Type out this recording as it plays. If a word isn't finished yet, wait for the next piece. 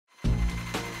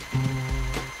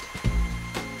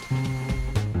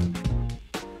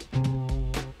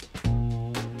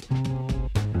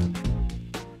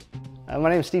My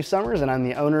name is Steve Summers, and I'm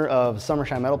the owner of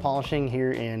Summershine Metal Polishing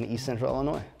here in East Central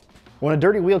Illinois. When a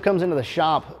dirty wheel comes into the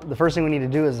shop, the first thing we need to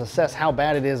do is assess how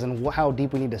bad it is and how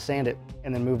deep we need to sand it,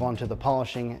 and then move on to the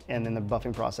polishing and then the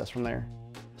buffing process from there.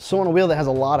 So on a wheel that has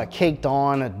a lot of caked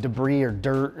on debris or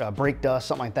dirt, brake dust,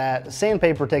 something like that,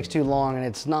 sandpaper takes too long and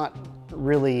it's not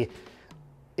really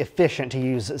efficient to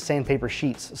use sandpaper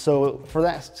sheets. So for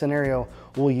that scenario,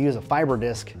 we'll use a fiber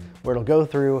disc where it'll go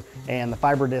through and the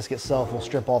fiber disc itself will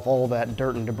strip off all that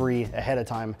dirt and debris ahead of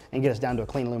time and get us down to a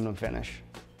clean aluminum finish.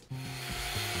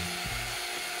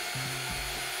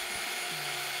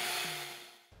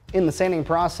 In the sanding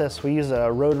process, we use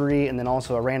a rotary and then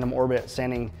also a random orbit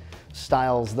sanding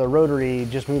styles. The rotary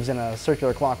just moves in a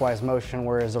circular clockwise motion,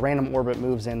 whereas the random orbit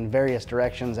moves in various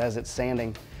directions as it's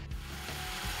sanding.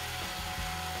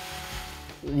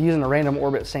 Using a random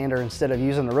orbit sander instead of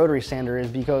using the rotary sander is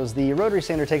because the rotary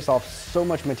sander takes off so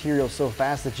much material so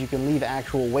fast that you can leave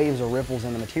actual waves or ripples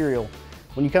in the material.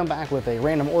 When you come back with a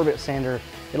random orbit sander,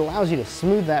 it allows you to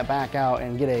smooth that back out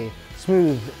and get a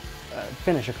smooth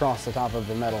finish across the top of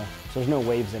the metal, so there's no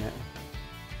waves in it.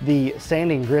 The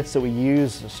sanding grits that we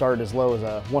use start as low as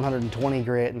a 120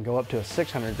 grit and go up to a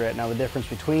 600 grit. Now the difference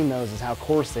between those is how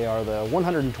coarse they are. The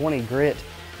 120 grit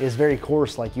is very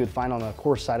coarse, like you would find on the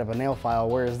coarse side of a nail file,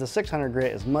 whereas the 600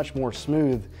 grit is much more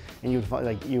smooth, and you would find,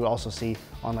 like you would also see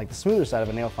on like the smoother side of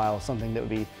a nail file, something that would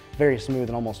be very smooth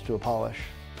and almost to a polish.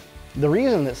 The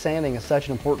reason that sanding is such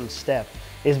an important step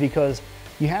is because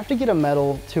you have to get a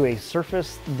metal to a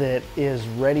surface that is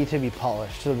ready to be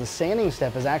polished. So the sanding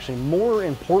step is actually more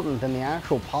important than the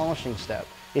actual polishing step.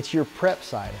 It's your prep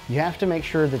side. You have to make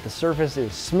sure that the surface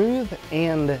is smooth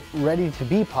and ready to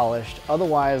be polished.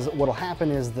 Otherwise, what'll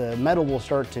happen is the metal will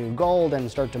start to gold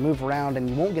and start to move around and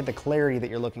you won't get the clarity that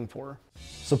you're looking for.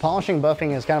 So polishing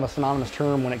buffing is kind of a synonymous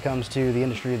term when it comes to the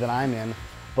industry that I'm in,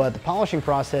 but the polishing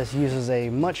process uses a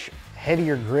much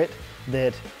heavier grit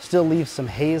that still leaves some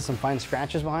haze, some fine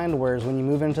scratches behind, whereas when you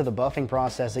move into the buffing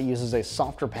process, it uses a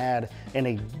softer pad and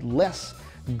a less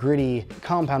gritty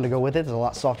compound to go with it. It's a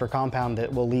lot softer compound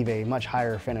that will leave a much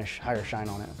higher finish, higher shine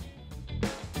on it.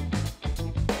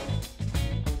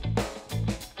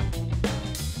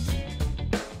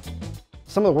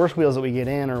 Some of the worst wheels that we get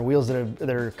in are wheels that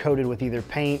are coated with either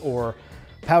paint or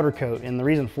powder coat, and the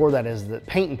reason for that is that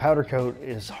paint and powder coat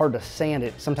is hard to sand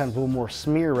it. Sometimes we'll more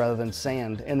smear rather than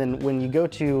sand. And then when you go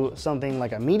to something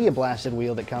like a media blasted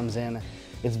wheel that comes in,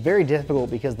 it's very difficult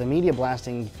because the media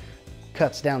blasting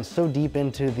cuts down so deep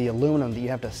into the aluminum that you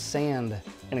have to sand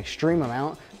an extreme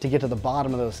amount to get to the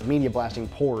bottom of those media blasting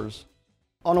pores.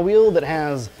 On a wheel that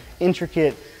has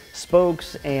intricate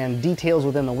spokes and details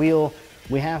within the wheel,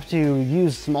 we have to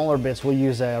use smaller bits. We'll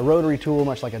use a rotary tool,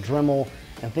 much like a Dremel,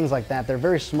 and things like that. They're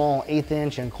very small 1/8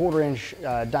 inch and 1/4 inch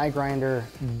die grinder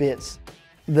bits.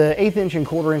 The 1/8 inch and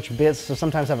 1/4 inch bits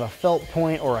sometimes have a felt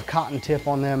point or a cotton tip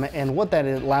on them, and what that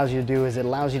allows you to do is it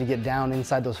allows you to get down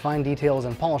inside those fine details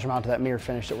and polish them out to that mirror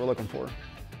finish that we're looking for.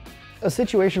 A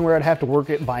situation where I'd have to work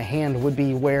it by hand would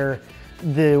be where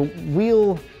the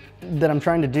wheel that I'm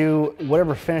trying to do,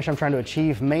 whatever finish I'm trying to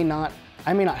achieve,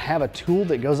 I may not have a tool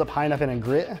that goes up high enough in a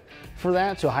grit for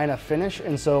that, to a high enough finish,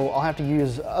 and so I'll have to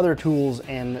use other tools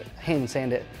and hand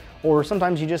sand it. Or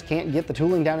sometimes you just can't get the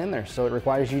tooling down in there, so it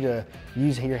requires you to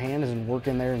use your hands and work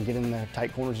in there and get in the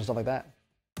tight corners and stuff like that.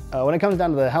 When it comes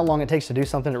down to how long it takes to do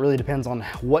something, it really depends on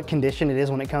what condition it is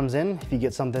when it comes in. If you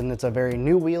get something that's a very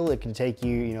new wheel, it can take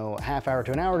you, a half hour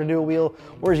to an hour to do a wheel.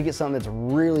 Whereas you get something that's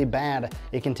really bad,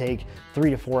 it can take 3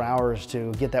 to 4 hours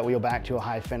to get that wheel back to a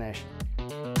high finish.